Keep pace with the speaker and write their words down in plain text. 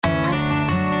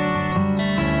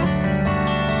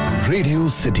Radio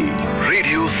city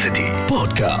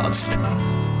podcast.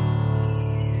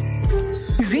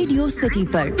 Radio city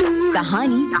पर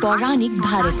कहानी पौराणिक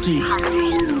भारत की।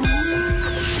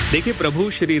 देखिए, प्रभु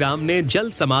श्री राम ने जल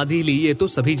समाधि ली, ये तो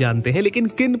सभी जानते हैं, लेकिन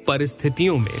किन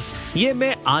परिस्थितियों में, ये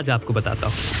मैं आज आपको बताता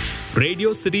हूँ।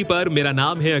 रेडियो सिटी पर मेरा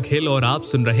नाम है अखिल और आप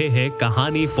सुन रहे हैं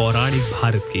कहानी पौराणिक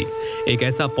भारत की, एक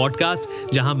ऐसा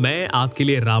पॉडकास्ट जहां मैं आपके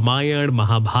लिए रामायण,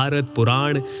 महाभारत,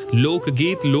 पुराण,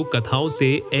 लोकगीत, लोक कथाओं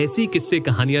से ऐसी किस्से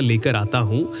कहानियां लेकर आता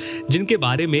हूं जिनके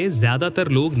बारे में ज्यादातर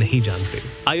लोग नहीं जानते।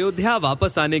 अयोध्या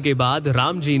वापस आने के बाद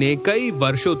राम जी ने कई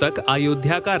वर्षों तक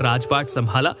अयोध्या का राजपाट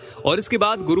संभाला और इसके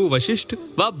बाद गुरु वशिष्ठ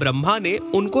व ब्रह्मा ने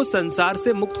उनको संसार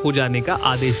से मुक्त हो जाने का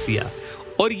आदेश दिया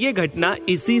और ये घटना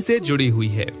इसी से जुड़ी हुई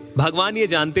है। भगवान ये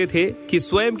जानते थे कि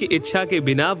स्वयं की इच्छा के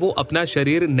बिना वो अपना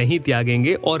शरीर नहीं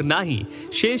त्यागेंगे और ना ही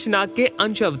शेषनाग के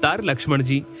अंश अवतार लक्ष्मण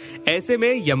जी। ऐसे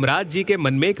में यमराज जी के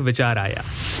मन में एक विचार आया।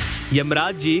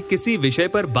 यमराज जी किसी विषय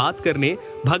पर बात करने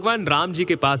भगवान राम जी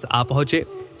के पास आ पहुंचे।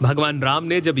 भगवान राम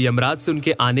ने जब यमराज से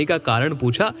उनके आने का कारण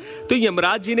पूछा तो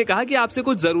यमराज जी ने कहा कि आपसे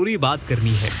कुछ जरूरी बात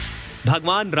करनी है।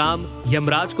 भगवान राम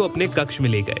यमराज को अपने कक्ष में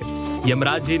ले गए।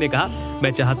 यमराज जी ने कहा,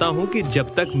 मैं चाहता हूं कि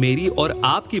जब तक मेरी और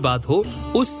आपकी बात हो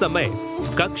उस समय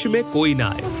कक्ष में कोई ना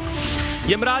आए।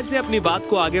 यमराज ने अपनी बात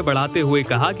को आगे बढ़ाते हुए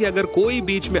कहा कि अगर कोई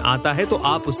बीच में आता है तो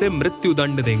आप उसे मृत्यु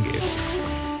दंड देंगे।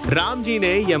 राम जी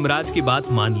ने यमराज की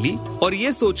बात मान ली और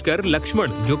ये सोचकर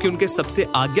लक्ष्मण, जो कि उनके सबसे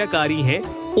आज्ञाकारी हैं,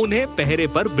 उन्हें पहरे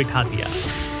पर बिठा दिया।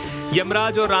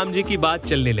 यमराज और राम जी की बात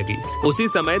चलने लगी। उसी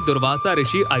समय दुर्वासा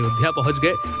ऋषि अयोध्या पहुंच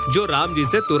गए, जो राम जी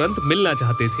से तुरंत मिलना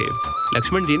चाहते थे।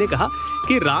 लक्ष्मण जी ने कहा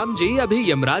कि राम जी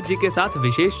अभी यमराज जी के साथ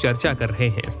विशेष चर्चा कर रहे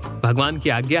हैं। भगवान की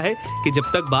आज्ञा है कि जब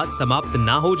तक बात समाप्त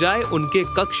ना हो जाए उनके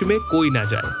कक्ष में कोई ना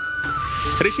जाए।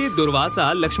 ऋषि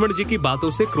दुर्वासा लक्ष्मण जी की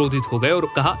बातों से क्रोधित हो गए और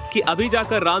कहा कि अभी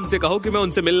जाकर राम से कहो कि मैं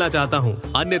उनसे मिलना चाहता हूँ,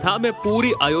 अन्यथा मैं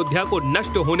पूरी अयोध्या को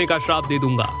नष्ट होने का श्राप दे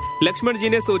दूंगा। लक्ष्मण जी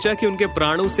ने सोचा कि उनके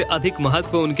प्राणों से अधिक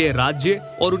महत्व उनके राज्य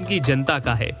और उनकी जनता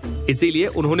का है, इसीलिए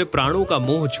उन्होंने प्राणों का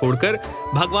मोह छोड़कर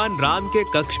भगवान राम के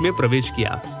कक्ष में प्रवेश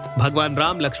किया। भगवान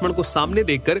राम लक्ष्मण को सामने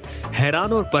देखकर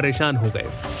हैरान और परेशान हो गए।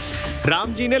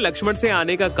 राम जी ने लक्ष्मण से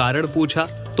आने का कारण पूछा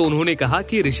तो उन्होंने कहा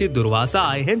कि ऋषि दुर्वासा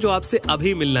आए हैं जो आपसे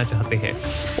अभी मिलना चाहते हैं।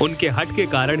 उनके हठ के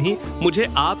कारण ही मुझे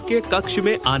आपके कक्ष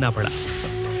में आना पड़ा।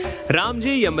 राम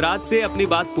जी यमराज से अपनी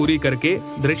बात पूरी करके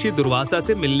ऋषि दुर्वासा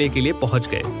से मिलने के लिए पहुंच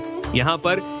गए। यहाँ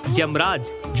पर यमराज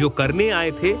जो करने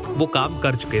आए थे वो काम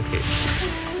कर चुके थे।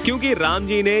 क्योंकि राम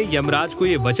जी ने यमराज को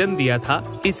ये वचन दिया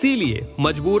था, इसीलिए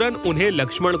मजबूरन उन्हें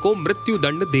लक्ष्मण को मृत्यु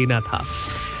दंड देना था।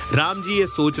 राम जी ये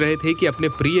सोच रहे थे कि अपने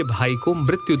प्रिय भाई को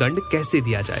मृत्यु दंड कैसे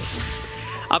दिया जाए।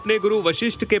 अपने गुरु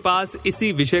वशिष्ठ के पास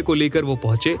इसी विषय को लेकर वो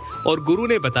पहुंचे और गुरु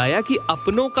ने बताया कि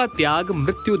अपनों का त्याग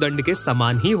मृत्यु दंड के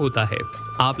समान ही होता है।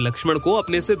 आप लक्ष्मण को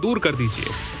अपने से दूर कर दीजिए,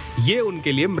 ये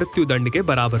उनके लिए मृत्यु दंड के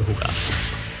बराबर होगा।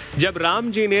 जब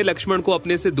राम जी ने लक्ष्मण को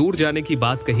अपने से दूर जाने की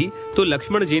बात कही तो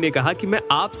लक्ष्मण जी ने कहा कि मैं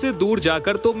आपसे दूर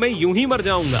जाकर तो मैं यूं ही मर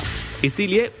जाऊंगा,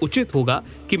 इसीलिए उचित होगा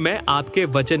कि मैं आपके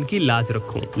वचन की लाज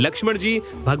रखूं। लक्ष्मण जी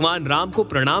भगवान राम को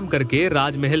प्रणाम करके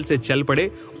राजमहल से चल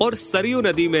पड़े और सरयू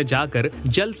नदी में जाकर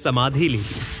जल समाधि ले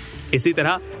ली। इसी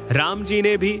तरह राम जी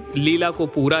ने भी लीला को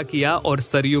पूरा किया और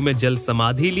सरयू में जल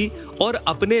समाधि ली और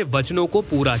अपने वचनों को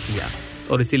पूरा किया।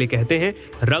 और इसीलिए कहते हैं,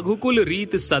 रघुकुल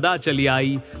रीत सदा चली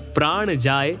आई, प्राण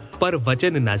जाए पर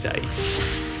वचन ना जाए।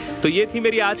 तो ये थी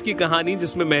मेरी आज की कहानी,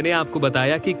 जिसमें मैंने आपको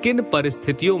बताया कि किन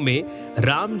परिस्थितियों में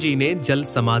राम जी ने जल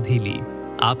समाधि ली।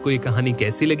 आपको ये कहानी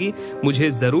कैसी लगी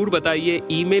मुझे जरूर बताइए।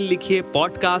 ईमेल लिखिए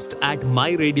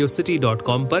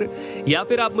podcast@myradiocity.com पर, या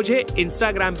फिर आप मुझे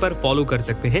इंस्टाग्राम पर फॉलो कर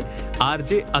सकते हैं।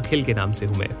 RJ अखिल के नाम से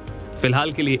हूं मैं।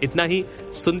 फिलहाल के लिए इतना ही।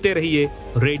 सुनते रहिए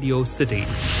रेडियो सिटी।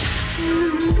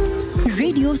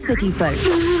 रेडियो सिटी पर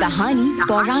कहानी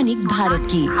पौराणिक भारत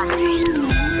की।